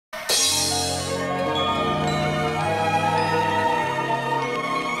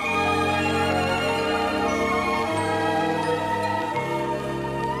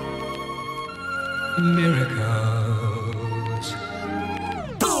Miracles.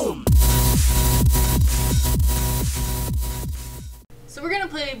 Boom! So we're gonna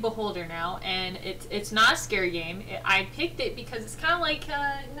play Beholder now, and it's not a scary game. I picked it because it's kind of like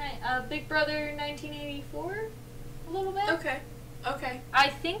Big Brother 1984, a little bit. Okay. Okay. I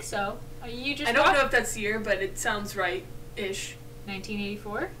think so. You just. I don't know if that's the year, but it sounds right-ish.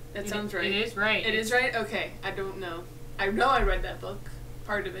 1984. That sounds right. It is right. It is right? Okay. I don't know. I know I read that book.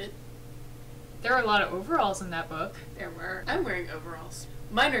 Part of it. There are a lot of overalls in that book. There were. I'm wearing overalls.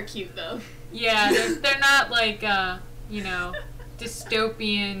 Mine are cute, though. Yeah, they're not like, you know,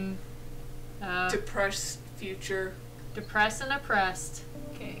 dystopian. Depressed future. Depressed and oppressed.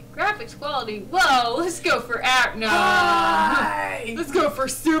 Okay. Graphics quality. Whoa, let's go for no. High! Let's go for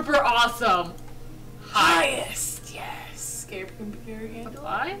super awesome. Highest, yes. Can your computer handle it?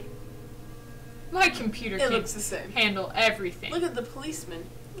 Apply? My computer It can looks the same. handle everything. Look at the policeman.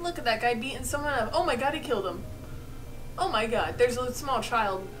 Look at that guy beating someone up. Oh my god, he killed him. Oh my god, there's a small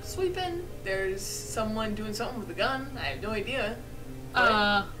child sweeping. There's someone doing something with a gun. I have no idea.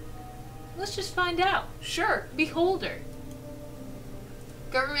 Let's just find out. Sure. Beholder.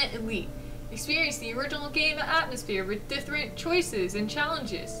 Government elite. Experience the original game atmosphere with different choices and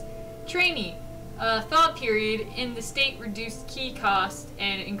challenges. Training. Thought period in the state reduced key cost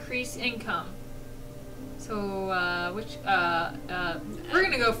and increased income. So, we're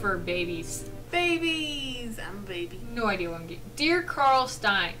gonna go for babies. Babies! I'm a baby. No idea what I'm getting. Dear Carl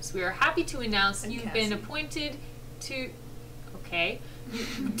Steins, we are happy to announce And you've Kassy. been appointed to... Okay.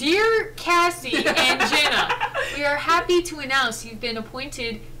 Dear Kassy and Jenna, we are happy to announce you've been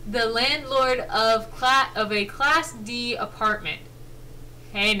appointed the landlord of a Class D apartment.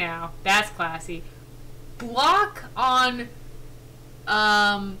 Hey now, that's classy. Block on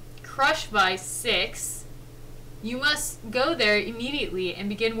Crush by 6. You must go there immediately and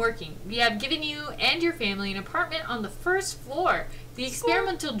begin working. We have given you and your family an apartment on the first floor. The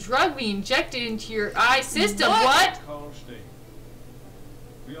experimental drug we injected into your eye system. What? Carl Stein.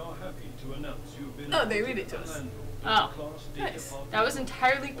 We are happy to announce you've been Oh, they read it to us. Oh. Nice. That was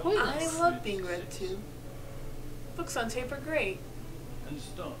entirely pointless. I love being read to. Books on tape are great. And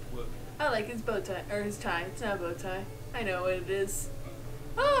start work. I like his bow tie, or his tie. It's not a bow tie. I know what it is.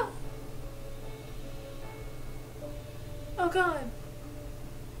 Oh! Oh god.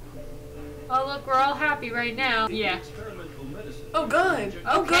 Oh look, we're all happy right now. Yeah. Experimental medicine. Oh god.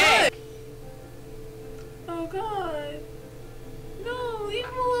 Oh Okay. god. Oh god. No, leave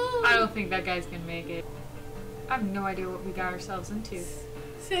him alone. I don't think that guy's gonna make it. I have no idea what we got ourselves into.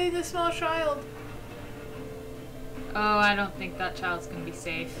 Save the small child. Oh, I don't think that child's gonna be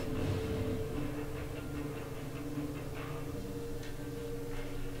safe.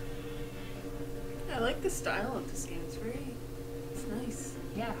 I like the style of this game. It's nice.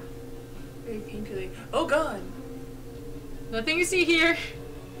 Yeah. Very painterly. Oh god. Nothing to see here.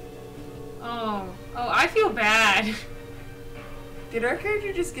 Oh, I feel bad. Did our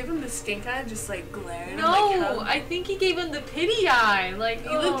character just give him the stink eye, just like glaring? No, like how I think he gave him the pity eye. Like,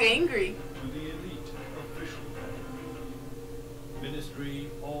 he looked angry. To the elite official. Ministry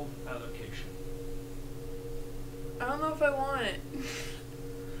of Allocation. I don't know if I want it.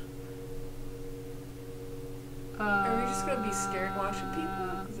 Are we just gonna be scared watching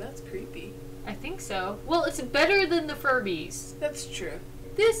people? Because that's creepy. I think so. Well, it's better than the Furbies. That's true.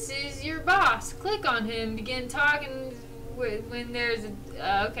 This is your boss. Click on him. Begin talking when there's a...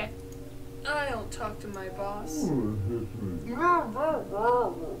 okay. I don't talk to my boss.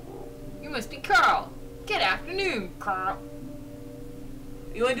 You must be Carl. Good afternoon, Carl.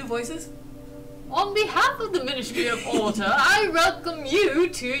 You wanna do voices? On behalf of the Ministry of Order, I welcome you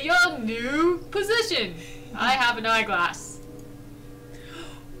to your new position. I have an eyeglass.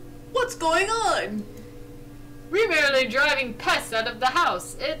 What's going on? We're merely driving pests out of the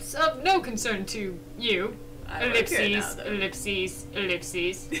house. It's of no concern to you. I don't care now, Ellipses, though. ellipses,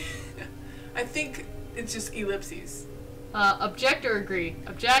 ellipses. I think it's just ellipses. Object or agree?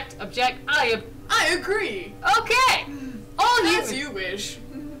 Object, I agree. Okay! All As humans... you wish.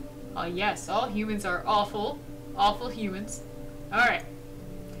 Oh yes, all humans are awful. Awful humans. Alright.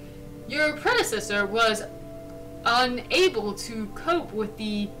 Your predecessor was unable to cope with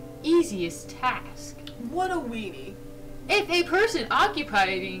the easiest task. What a weenie. If a person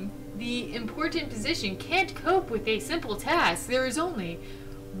occupying the important position can't cope with a simple task, there is only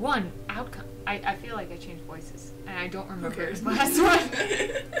one outcome. I feel like I changed voices, and I don't remember his last one.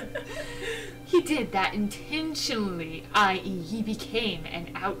 He did that intentionally, i.e. he became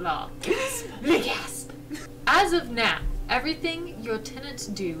an outlaw. Gasp! Gasp! As of now, everything your tenants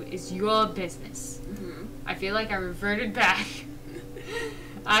do is your business. Mm-hmm. I feel like I reverted back.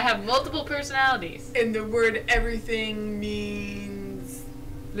 I have multiple personalities. And the word everything means...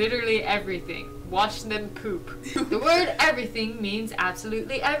 Literally everything. Watch them poop. The word everything means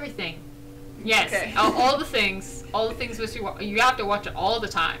absolutely everything. Yes, Okay. all the things which you have to watch it all the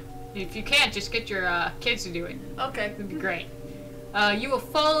time. If you can't, just get your kids to do it. Okay. It'd be great. You will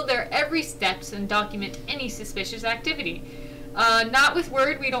follow their every steps and document any suspicious activity. Not with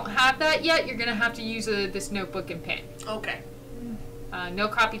Word, we don't have that yet. You're gonna have to use this notebook and pen. Okay. No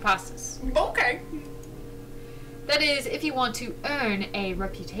copy pastas. Okay. That is, if you want to earn a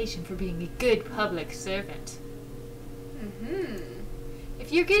reputation for being a good public servant. Mm-hmm.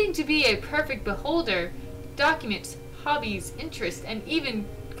 If you're getting to be a perfect beholder, documents, hobbies, interests, and even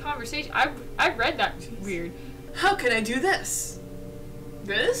conversation. I've read that. Weird. How can I do this?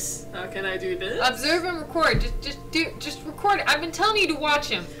 This? How can I do this? Observe and record. Just record it. I've been telling you to watch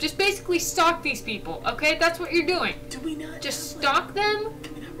him. Just basically stalk these people, okay? That's what you're doing. Do we not Just have, stalk them.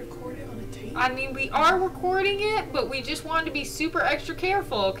 Can we not record it on a tape? I mean, we are recording it, but we just wanted to be super extra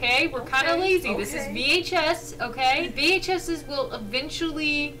careful, okay? We're kind of lazy. This is VHS, okay? VHSs will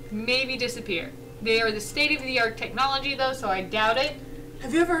eventually maybe disappear. They are the state-of-the-art technology, though, so I doubt it.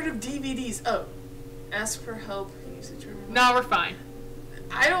 Have you ever heard of DVDs? Oh. Ask for help. Use the terminal. No, we're fine.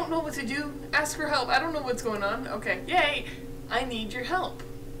 I don't know what to do. Ask for help. I don't know what's going on. Okay. Yay. I need your help.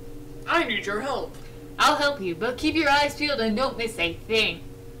 I need your help. I'll help you, but keep your eyes peeled and don't miss a thing.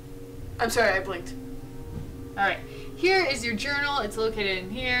 I'm sorry, I blinked. Alright, here is your journal. It's located in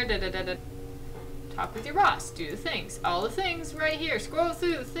here. Talk with your boss. Do the things. All the things right here. Scroll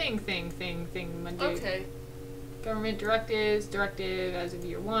through the thing, my dude. Okay. Government directives, directive as of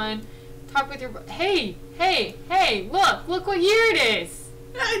year 1. Talk with your hey, look what year it is.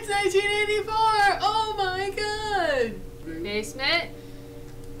 It's 1984! Oh my god! Basement.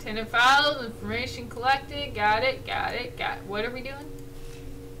 Tenant files, information collected. Got it. What are we doing?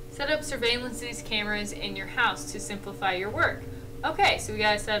 Set up surveillance cameras in your house to simplify your work. Okay, so we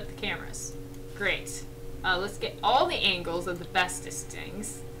gotta set up the cameras. Great. Let's get all the angles of the bestest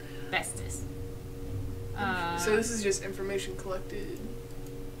things. So this is just information collected.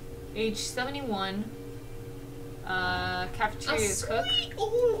 Age 71. Cafeteria cook. Sweet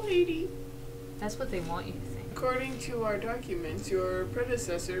old lady. That's what they want you to think. According to our documents, your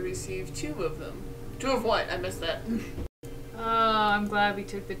predecessor received 2 of them. 2 of what? I missed that. Oh, I'm glad we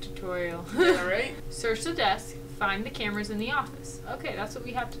took the tutorial. Yeah, right? Search the desk, find the cameras in the office. Okay, that's what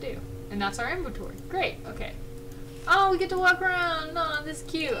we have to do. And that's our inventory. Great, okay. Oh, we get to walk around. Oh, this is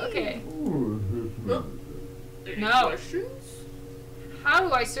cute. Okay. Any No. questions? How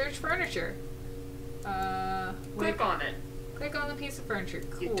do I search furniture? Click on it. Click on the piece of furniture.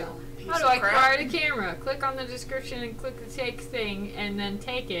 You Cool. dumb piece How do of I crap. acquire the camera? Click on the description and click the take thing and then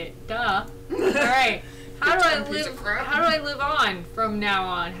take it. Duh. Alright. How do I Dumb piece live? of crap. How do I live on from now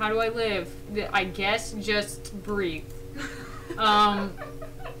on? How do I live? I guess just breathe. Have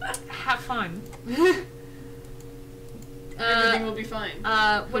fun. Everything will be fine.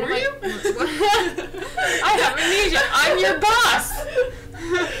 What Who am are you? I have amnesia. I'm your boss.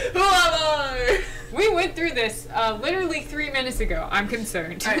 Who am I? We went through this literally 3 minutes ago. I'm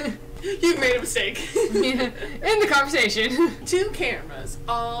concerned. Alright, you've made a mistake. In the conversation. 2 cameras.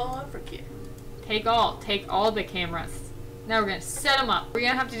 Oh, forget. Take all the cameras. Now we're gonna set them up. We're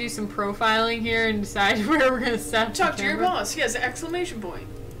gonna have to do some profiling here and decide where we're gonna set Talk the to your camera. boss. He has an exclamation point.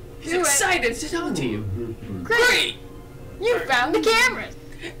 He's Do it. excited to talk to you. Great! You found the cameras!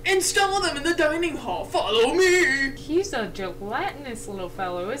 Install them in the dining hall. Follow me. He's a gelatinous little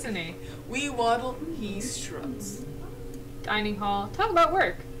fellow, isn't he? We waddle, he struts. Dining hall. Talk about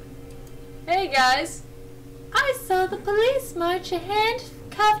work. Hey guys. I saw the police march a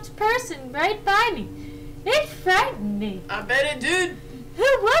handcuffed person right by me. It frightened me. I bet it did. Who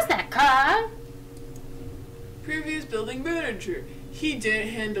was that, Carl? Previous building manager. He didn't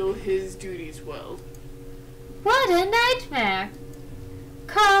handle his duties well. What a nightmare.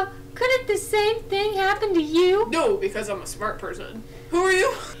 Carl, couldn't the same thing happen to you? No, because I'm a smart person. Who are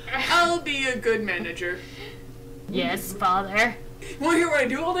you? I'll be a good manager. Yes, father. Want to hear what I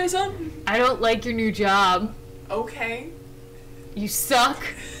do all day, son? I don't like your new job. Okay. You suck.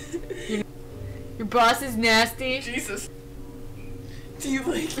 Your boss is nasty. Jesus. Do you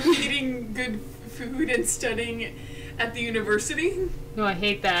like eating good food and studying at the university? No, I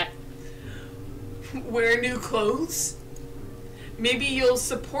hate that. Wear new clothes? Maybe you'll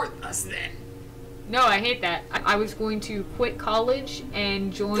support us then. No, I hate that. I was going to quit college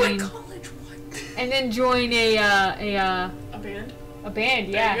and join. Quit college, what? And then join a band? a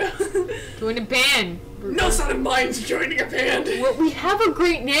band, There yeah. you go. Join a band. No son of mine's joining a band. Well, we have a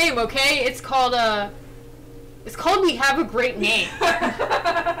great name, okay? It's called It's called We Have a Great Name.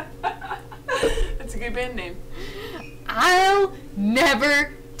 That's a good band name. I'll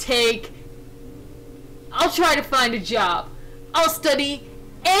never take... I'll try to find a job. I'll study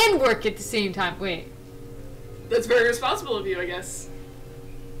and work at the same time. Wait. That's very responsible of you, I guess.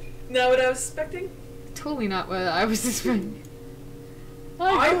 Not what I was expecting? Totally not what I was expecting.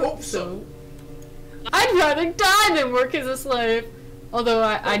 I hope so. I'd rather die than work as a slave. Although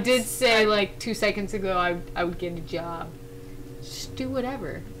I did say like 2 seconds ago I would get a job. Just do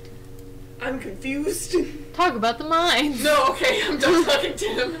whatever. I'm confused. Talk about the mines. No, okay, I'm done talking to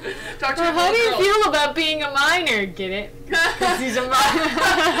him. Talk to Well, how do you girl. feel about being a miner? Get it? 'Cause he's a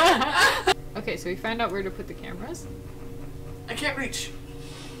miner. Okay, so we found out where to put the cameras. I can't reach.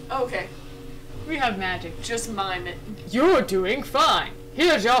 Oh, okay. We have magic. Just mime it. You're doing fine.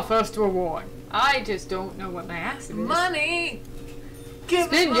 Here's your first reward. I just don't know what my accent is. Money! Give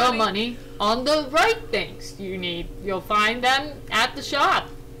Spend us your money on the right things you need. You'll find them at the shop.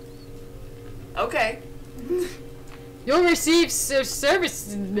 Okay. You'll receive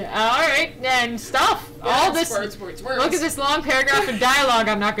service, alright, and stuff. All this. Words. Look at this long paragraph of dialogue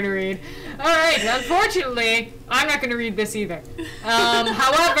I'm not going to read. Alright, unfortunately, I'm not going to read this either.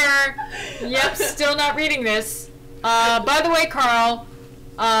 However, yep, still not reading this. By the way, Carl,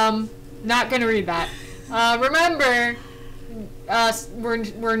 not going to read that. Remember,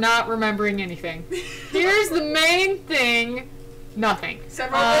 we're not remembering anything. Here's the main thing. Nothing.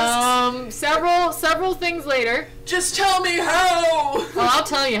 Several things later. Just tell me how! Oh, I'll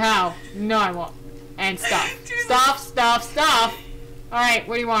tell you how. No, I won't. And stuff. Alright,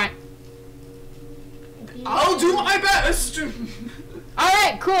 what do you want? I'll do my best!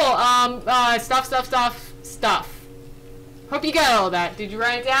 Alright, cool. Stuff. Hope you got all that. Did you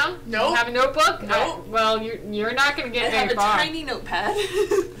write it down? No. You have a notebook? No. Well, you're not going to get I very have a far. tiny notepad.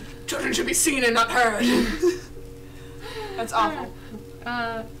 Children should be seen and not heard. That's awful.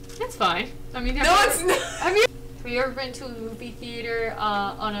 It's fine. I mean, It's not. have you ever been to a movie theater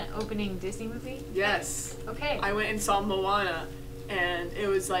on an opening Disney movie? Yes. Okay. I went and saw Moana, and it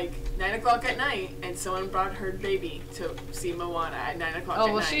was like 9 o'clock at night, and someone brought her baby to see Moana at 9 o'clock at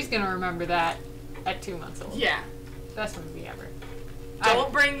night. Oh, well, she's going to remember that at 2 months old. Yeah. Best movie ever.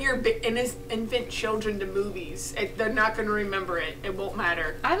 Don't bring your infant children to movies. They're not going to remember it. It won't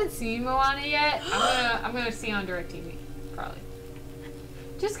matter. I haven't seen Moana yet. I'm gonna see it on DirecTV, probably.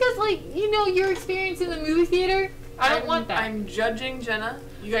 Just cause, like, your experience in the movie theater, I don't want that. I'm judging Jenna.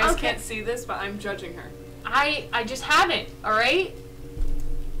 You guys Okay. can't see this, but I'm judging her. I just haven't. All right.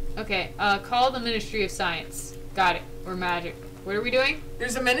 Okay. Call the Ministry of Science. Got it. Or magic. What are we doing?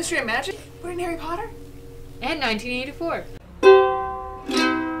 There's a Ministry of Magic? We're in Harry Potter? And 1984.